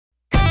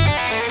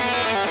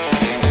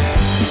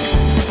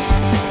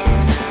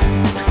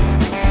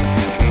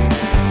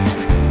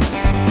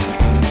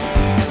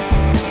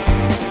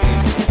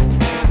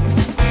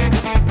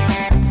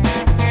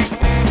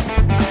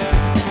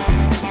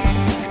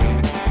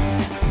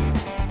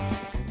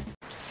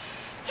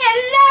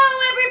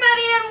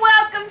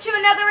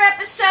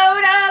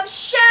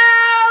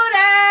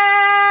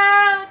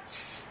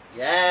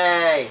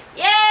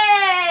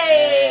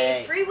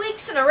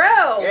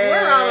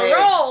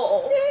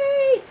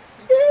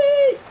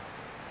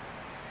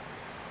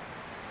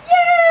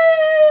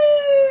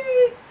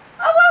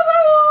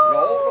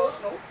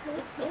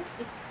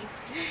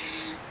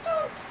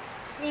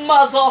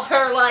muzzle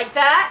her like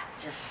that.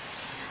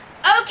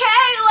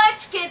 Okay,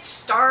 let's get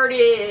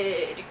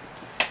started.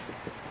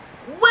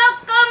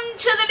 Welcome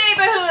to the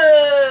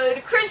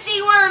neighborhood,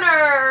 Chrissy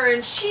Werner,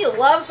 and she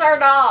loves our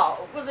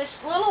dog. Well,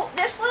 this little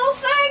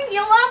thing,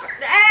 you love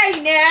her.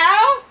 Hey,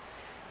 now,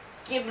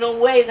 giving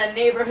away the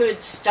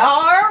neighborhood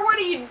star. What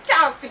are you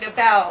talking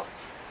about?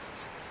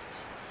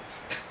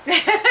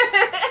 Thank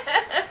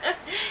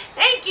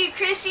you,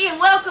 Chrissy, and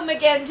welcome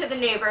again to the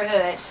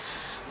neighborhood.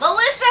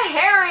 Melissa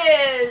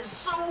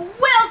Harris,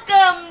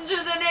 welcome to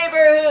the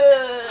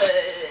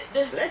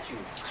neighborhood. Bless you.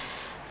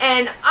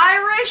 And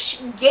Irish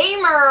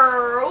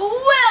Gamer,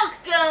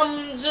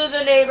 welcome to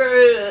the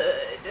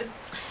neighborhood.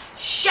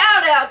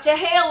 Shout out to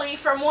Haley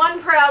from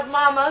One Proud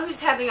Mama, who's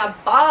having a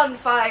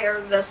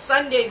bonfire the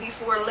Sunday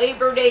before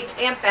Labor Day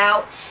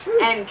campout.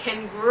 And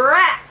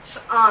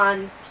congrats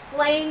on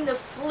playing the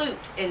flute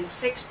in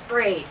 6th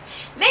grade.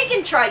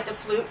 Megan tried the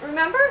flute,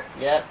 remember?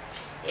 Yep.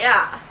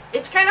 Yeah.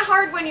 It's kind of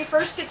hard when you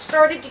first get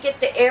started to get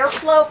the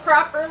airflow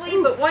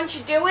properly, but once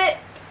you do it,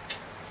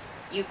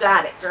 you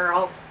got it,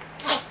 girl.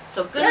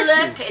 So good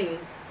luck and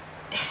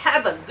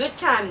have a good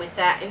time with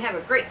that and have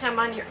a great time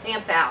on your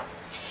camp out.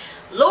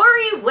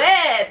 Lori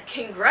Webb,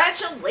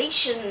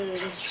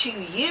 congratulations to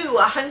you.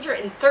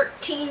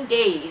 113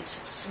 days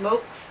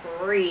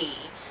smoke-free.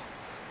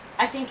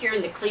 I think you're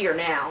in the clear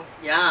now.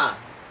 Yeah.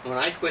 When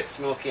I quit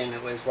smoking,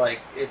 it was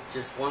like, it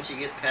just, once you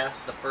get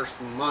past the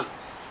first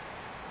month,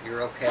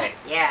 you're okay.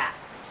 Yeah.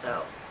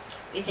 So,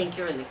 we think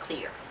you're in the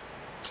clear.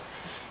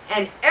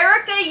 And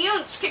Erica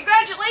Yuntz,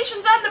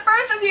 congratulations on the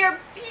birth of your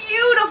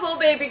beautiful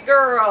baby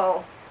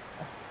girl.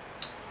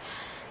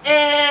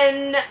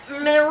 And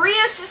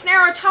Maria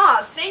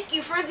Cisnero-Toth, thank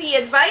you for the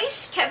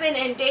advice. Kevin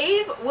and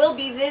Dave will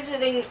be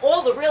visiting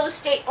all the real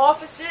estate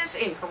offices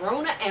in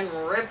Corona and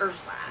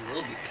Riverside.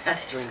 We'll be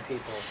pestering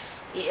people.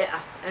 Yeah,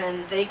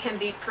 and they can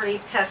be pretty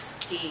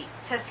pesky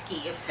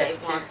if they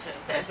want to.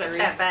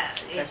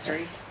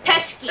 Pestery?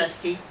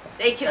 Pesky.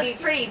 They can be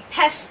pretty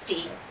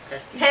pesky.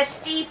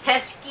 Pesky.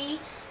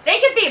 They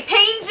can be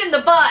pains in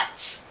the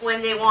butts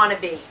when they want to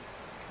be.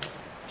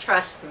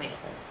 Trust me.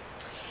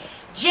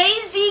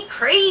 Jay-Z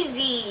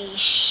Crazy,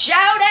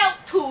 shout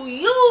out to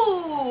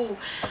you.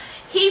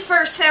 He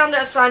first found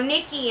us on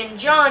Nikki and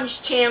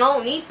John's channel,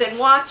 and he's been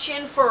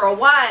watching for a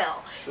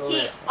while.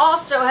 He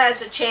also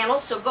has a channel,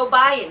 so go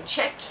by and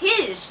check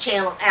his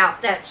channel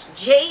out. That's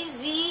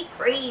Jay-Z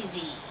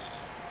Crazy.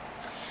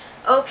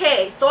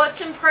 Okay,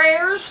 thoughts and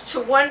prayers to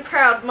One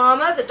Proud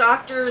Mama. The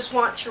doctors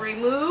want to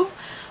remove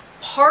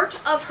part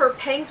of her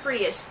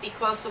pancreas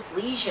because of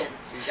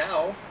lesions.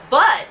 Yeah.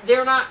 But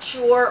they're not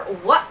sure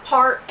what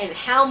part and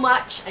how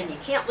much, and you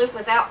can't live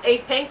without a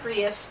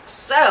pancreas,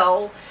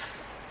 so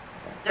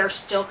they're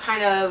still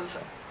kind of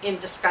in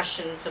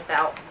discussions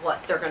about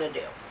what they're going to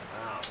do.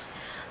 Wow.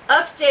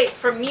 Update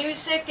from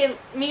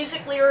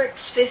Music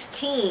Lyrics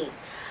 15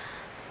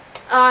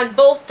 on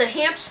both the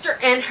hamster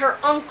and her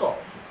uncle.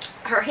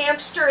 Her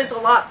hamster is a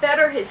lot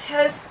better. His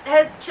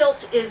head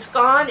tilt is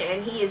gone,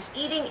 and he is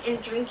eating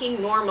and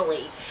drinking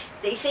normally.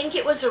 They think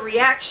it was a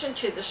reaction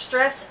to the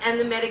stress and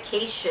the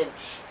medication.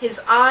 His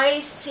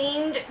eyes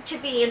seemed to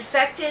be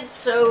infected,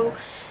 so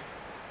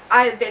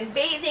I've been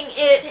bathing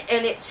it,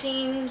 and it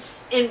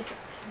seems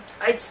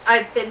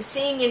I've been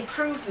seeing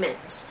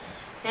improvements.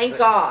 Thank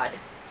God.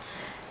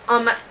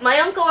 My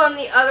uncle, on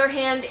the other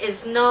hand,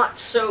 is not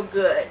so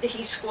good.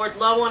 He scored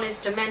low on his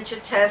dementia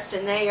test,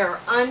 and they are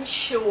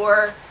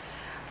unsure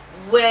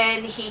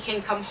when he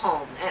can come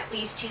home. At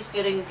least he's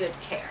getting good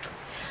care.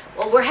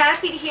 Well, we're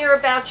happy to hear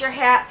about your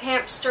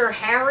hamster,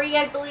 Harry,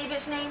 I believe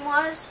his name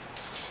was.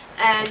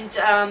 And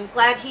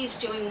glad he's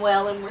doing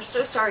well. And we're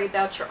so sorry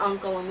about your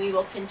uncle, and we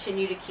will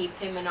continue to keep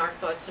him in our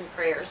thoughts and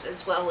prayers,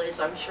 as well as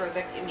I'm sure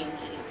the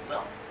community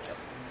will.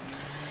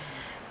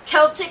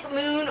 Celtic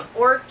Moon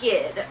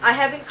Orchid. I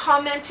haven't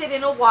commented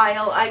in a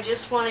while. I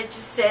just wanted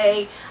to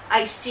say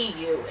I see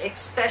you,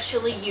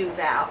 especially you,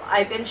 Val.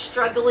 I've been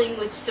struggling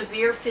with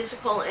severe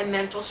physical and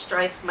mental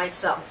strife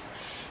myself.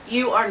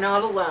 You are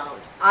not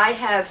alone. I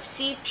have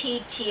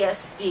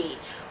CPTSD,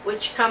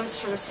 which comes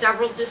from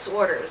several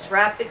disorders,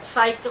 rapid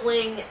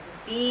cycling,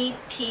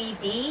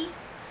 BPD,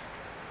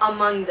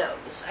 among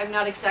those. I'm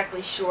not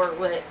exactly sure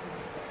what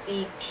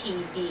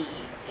BPD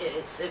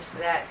is, if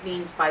that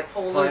means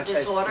bipolar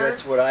disorder.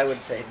 That's what I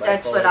would say, bipolar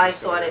That's what I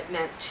disorder. thought it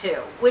meant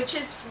too, which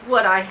is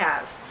what I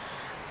have.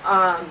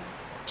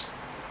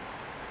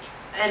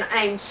 And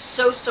I'm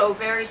so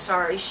very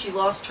sorry. She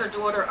lost her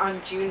daughter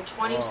on June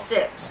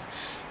 26th.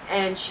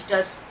 And she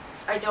does,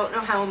 I don't know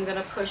how I'm going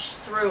to push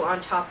through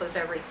on top of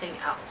everything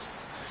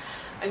else.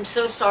 I'm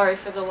so sorry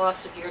for the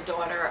loss of your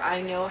daughter.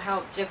 I know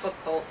how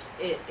difficult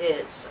it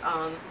is,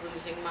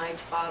 losing my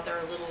father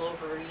a little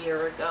over a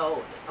year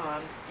ago,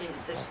 in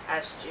this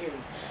past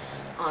June,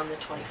 on the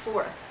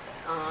 24th.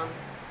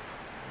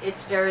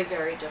 It's very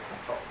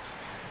difficult.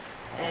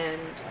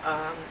 And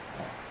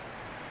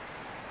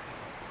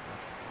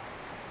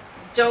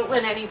don't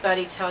let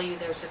anybody tell you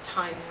there's a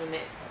time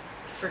limit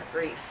for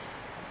grief.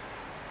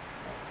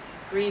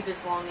 Grieve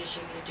as long as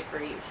you need to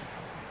grieve.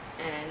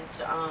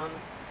 And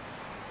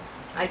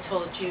I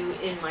told you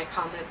in my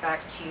comment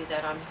back to you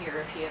that I'm here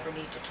if you ever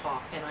need to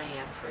talk, and I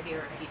am for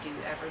here if you do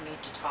ever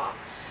need to talk.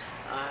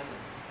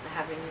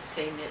 Having the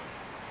same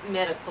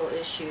medical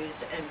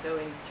issues and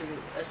going through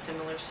a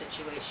similar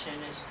situation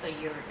as a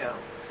year ago.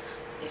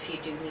 If you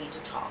do need to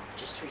talk,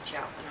 just reach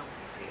out and I'll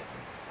be for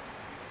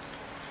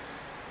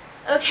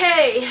you.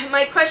 Okay,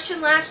 my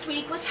question last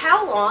week was,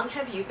 how long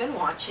have you been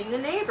watching The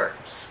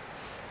Neighbors?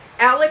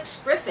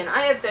 Alex Griffin,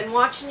 I have been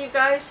watching you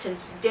guys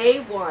since day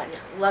one.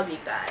 Love you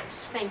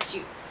guys. Thank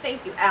you,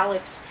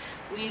 Alex.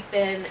 We've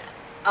been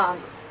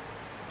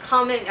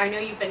I know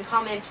you've been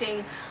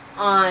commenting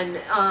on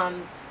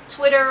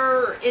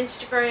Twitter,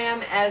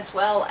 Instagram, as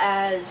well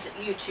as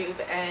YouTube,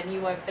 and you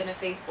have been a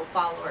faithful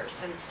follower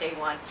since day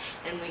one,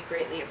 and we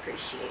greatly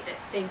appreciate it.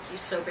 Thank you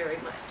so very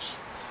much.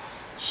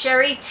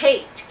 Sherry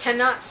Tate,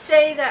 cannot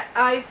say that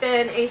I've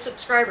been a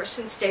subscriber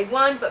since day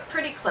one, but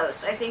pretty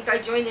close. I think I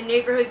joined the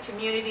neighborhood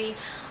community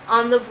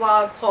on the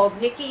vlog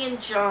called Nikki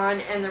and John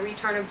and the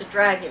Return of the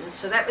Dragons,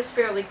 so that was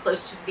fairly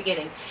close to the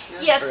beginning.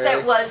 Yes,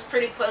 that was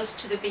pretty close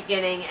to the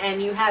beginning,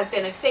 and you have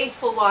been a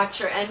faithful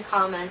watcher and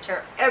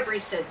commenter ever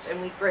since,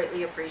 and we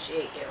greatly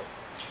appreciate you.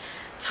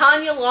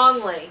 Tanya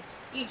Longley,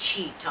 you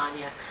cheat,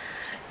 Tanya.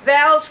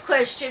 Val's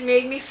question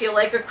made me feel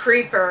like a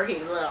creeper,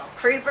 you little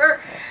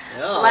creeper.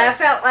 Yeah.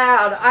 Laugh out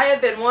loud. I have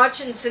been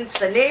watching since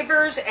The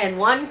Neighbors and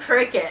One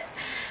Cricket.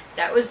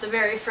 That was the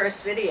very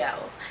first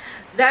video.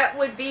 That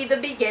would be the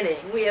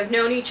beginning. We have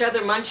known each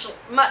other much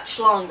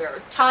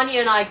longer. Tanya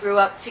and I grew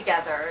up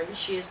together, and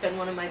she has been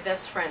one of my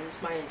best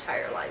friends my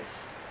entire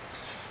life.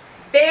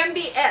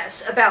 Bambi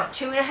S, about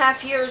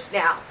 2.5 years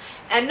now.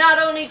 And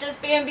not only does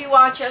Bambi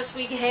watch us,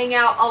 we hang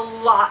out a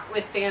lot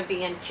with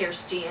Bambi and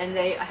Kirsty, and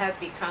they have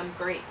become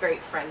great,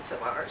 great friends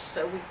of ours,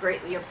 so we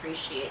greatly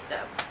appreciate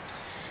them.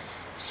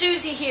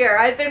 Susie here.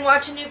 I've been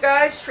watching you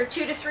guys for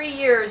 2 to 3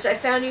 years. I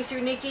found you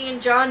through Nikki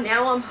and John.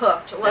 Now I'm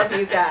hooked. Love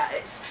you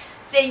guys.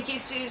 Thank you,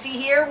 Susie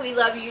here. We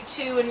love you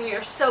too, and we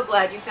are so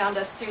glad you found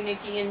us through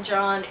Nikki and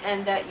John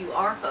and that you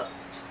are hooked.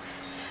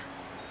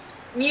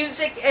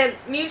 Music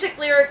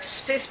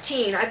Lyrics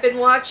 15. I've been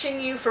watching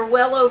you for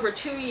well over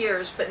 2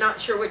 years, but not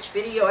sure which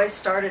video I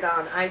started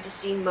on. I've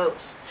seen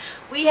most.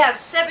 We have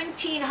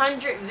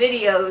 1,700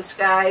 videos,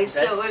 guys.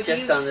 That's so if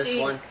just you've on this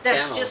seen, one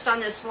that's channel. just on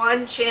this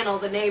one channel,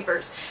 The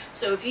Neighbors.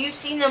 So if you've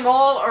seen them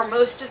all or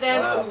most of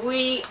them, wow.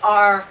 We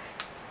are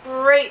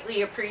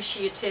greatly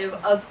appreciative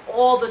of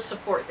all the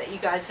support that you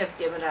guys have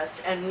given us,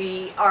 and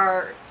we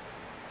are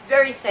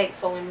very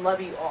thankful and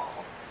love you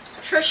all.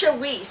 Trisha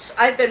Weiss,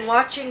 I've been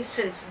watching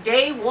since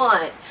day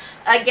one.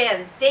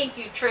 Again, thank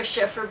you,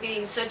 Trisha, for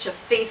being such a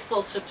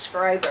faithful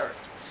subscriber.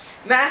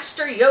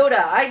 Master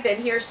Yoda, I've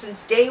been here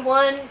since day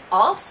one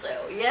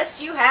also.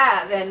 Yes, you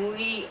have, and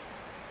we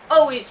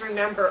always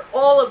remember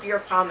all of your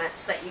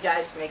comments that you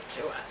guys make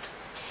to us.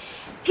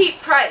 Pete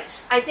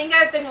Price, I think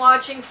I've been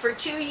watching for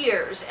 2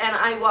 years, and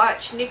I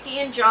watch Nikki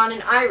and John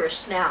and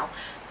Irish now.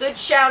 Good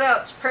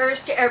shout-outs,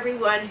 prayers to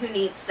everyone who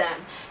needs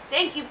them.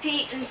 Thank you,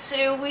 Pete and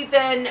Sue. We've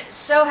been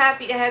so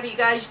happy to have you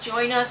guys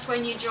join us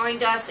when you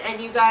joined us,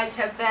 and you guys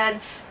have been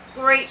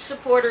great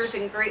supporters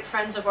and great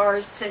friends of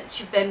ours since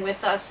you've been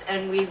with us,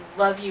 and we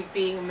love you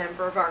being a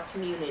member of our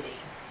community.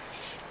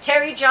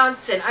 Terry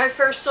Johnson, I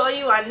first saw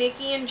you on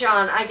Nikki and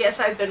John. I guess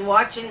I've been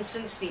watching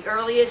since the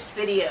earliest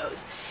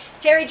videos.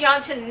 Terry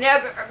Johnson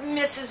never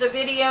misses a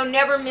video,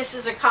 never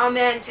misses a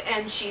comment,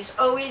 and she's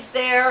always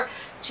there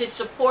to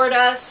support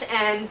us,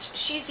 and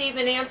she's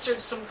even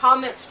answered some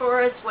comments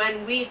for us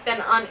when we've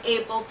been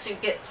unable to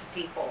get to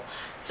people.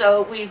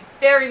 So we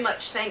very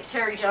much thank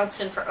Terry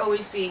Johnson for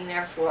always being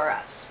there for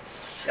us.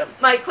 Yep.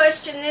 My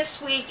question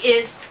this week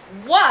is,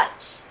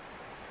 what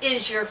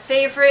is your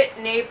favorite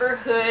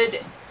neighborhood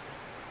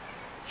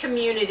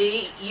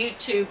community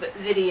YouTube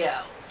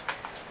video?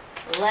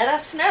 Let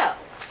us know.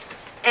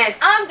 And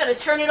I'm going to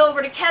turn it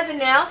over to Kevin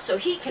now so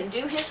he can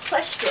do his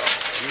question.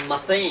 My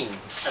thing.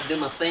 I do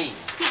my thing.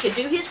 He can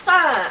do his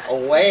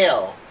thing.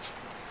 Well,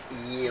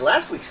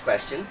 last week's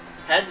question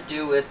had to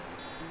do with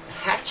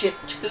Hatchet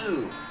 2,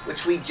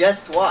 which we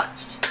just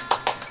watched.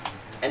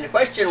 And the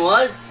question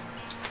was,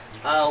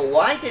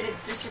 why did it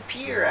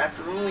disappear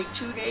after only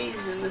 2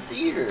 days in the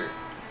theater?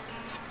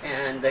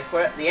 And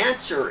the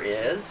answer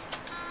is,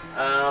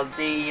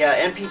 the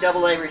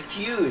MPAA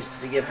refused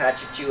to give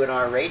Hatchet 2 an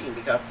R rating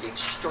because of the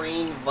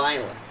extreme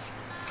violence.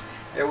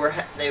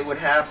 They would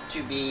have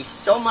to be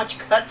so much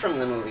cut from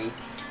the movie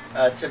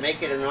to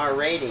make it an R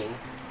rating.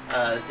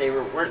 They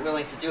weren't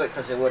willing to do it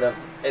because it would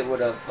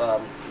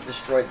have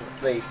destroyed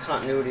the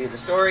continuity of the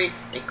story.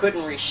 They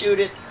couldn't reshoot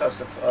it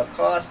because of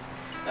cost.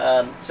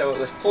 So it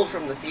was pulled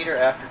from the theater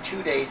after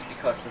 2 days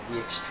because of the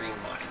extreme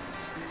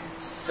violence.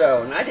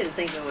 So, and I didn't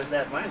think it was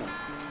that violent.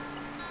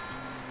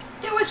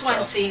 There was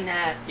one scene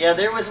that... Yeah,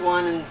 there was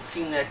one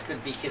scene that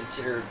could be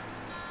considered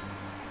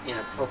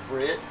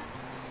inappropriate,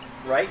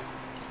 right?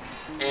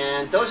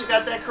 And those who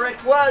got that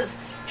correct was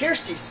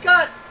Kirsty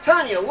Scott,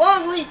 Tanya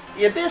Longley,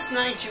 The Abyss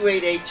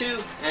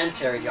 92882, and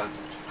Terry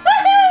Johnson.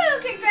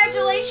 Woohoo!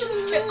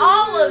 Congratulations to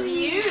all of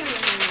you!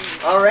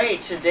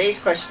 Alright, today's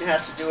question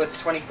has to do with the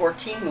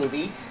 2014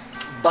 movie,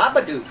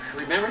 Babadook.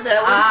 Remember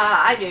that one?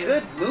 I do.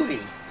 Good movie.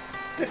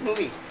 Good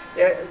movie.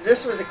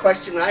 This was a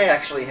question I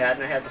actually had,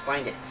 and I had to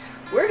find it.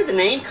 Where did the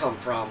name come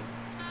from?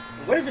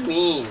 What does it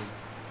mean?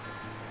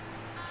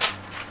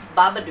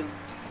 Babadook.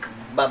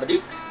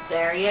 Babadook.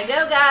 There you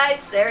go,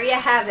 guys. There you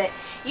have it.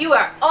 You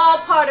are all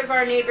part of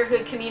our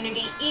neighborhood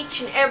community,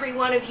 each and every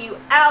one of you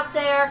out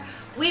there.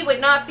 We would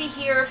not be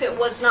here if it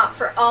was not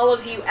for all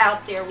of you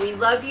out there. We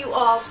love you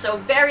all so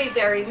very,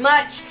 very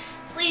much.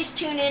 Please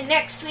tune in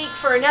next week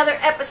for another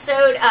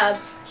episode of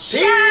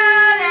Shoutouts.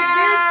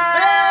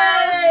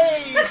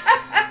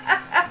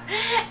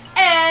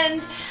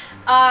 And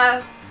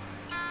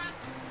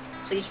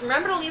please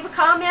remember to leave a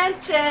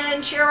comment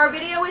and share our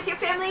video with your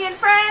family and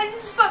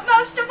friends. But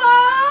most of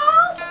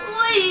all,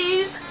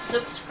 please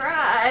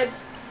subscribe.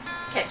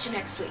 Catch you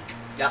next week.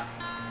 Yep.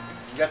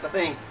 You got the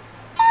thing.